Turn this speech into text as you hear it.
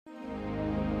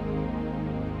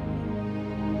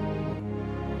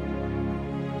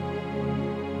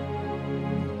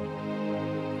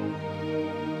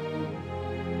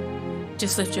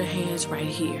Just lift your hands right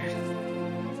here.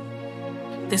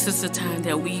 This is the time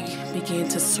that we begin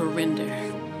to surrender.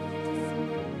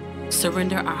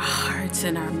 Surrender our hearts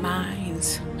and our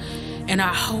minds and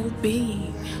our whole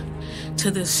being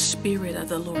to the Spirit of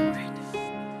the Lord.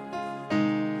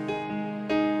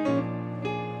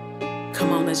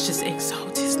 Come on, let's just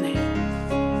exalt His name.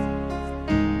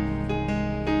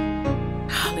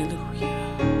 Hallelujah.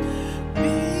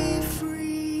 Be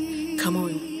free. Come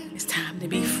on, it's time to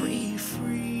be free.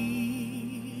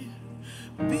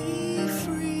 Be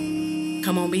free.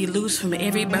 Come on, be loose from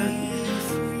every burden.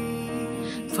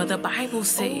 For the Bible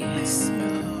says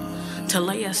to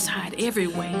lay aside every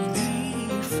weight.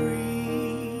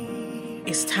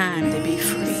 It's time to be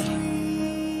free.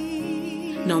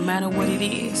 No matter what it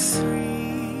is,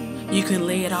 you can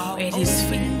lay it all at His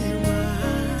feet.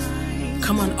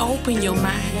 Come on, open your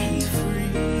mind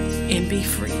and be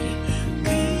free.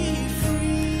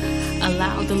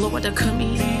 Allow the Lord to come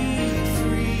in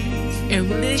and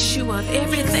release you of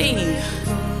everything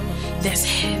that's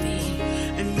heavy.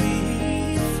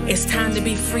 It's time to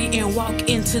be free and walk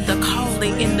into the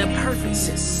calling and the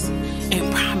purposes and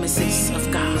promises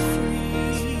of God.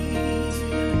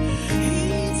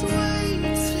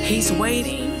 He's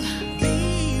waiting.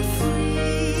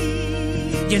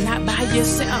 You're not by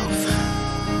yourself.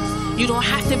 You don't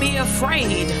have to be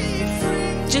afraid.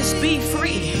 Just be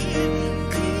free.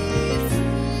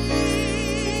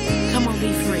 Come on,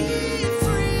 be free.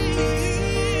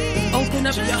 Open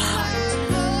up your heart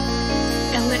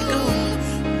and let go.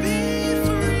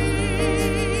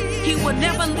 He will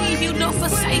never leave you nor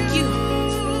forsake you.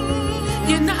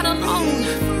 You're not alone.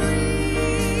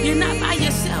 You're not by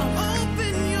yourself.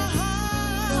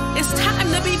 It's time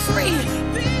to be free.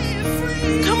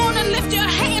 Come on and lift your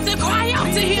hands and cry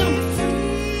out to Him.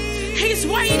 He's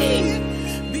waiting.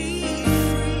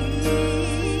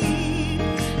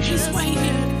 He's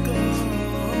waiting.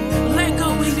 Let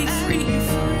go and be free.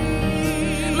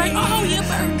 Lay all your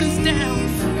burdens down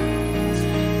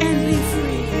and be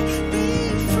free.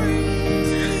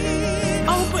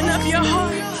 Open up your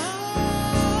heart.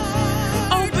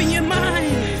 Open your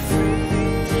mind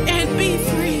and be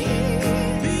free.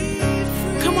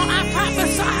 Come on, I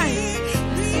prophesy.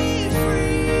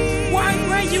 Right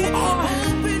where you are.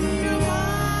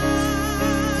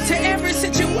 To every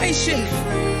situation.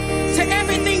 To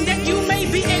everything that you may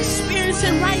be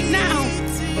experiencing right now.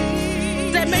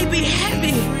 That may be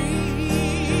heavy.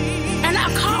 And I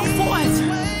call forth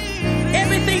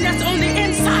everything that's on the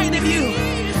inside of you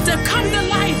to come to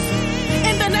life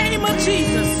in the name of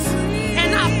Jesus.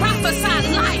 And I prophesy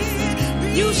life.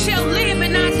 You shall live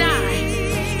and not die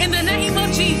in the name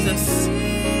of Jesus.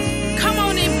 Come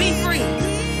on and be free.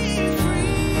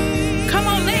 Come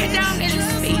on, lay it down at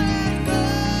His feet.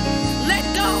 Let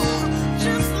go.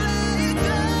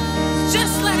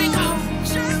 Just let it go.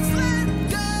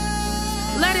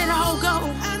 Let it all go.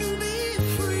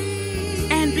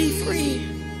 And be free.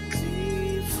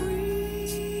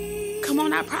 Come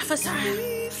on, I prophesy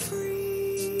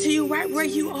to you right where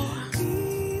you are.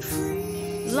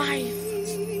 Life.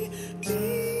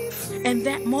 And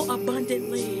that more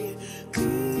abundantly.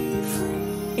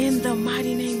 In the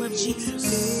mighty name of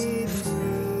Jesus.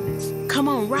 Come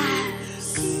on,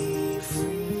 rise.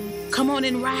 Come on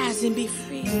and rise and be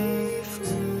free.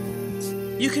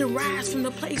 You can rise from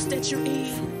the place that you're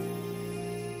in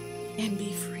and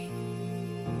be free.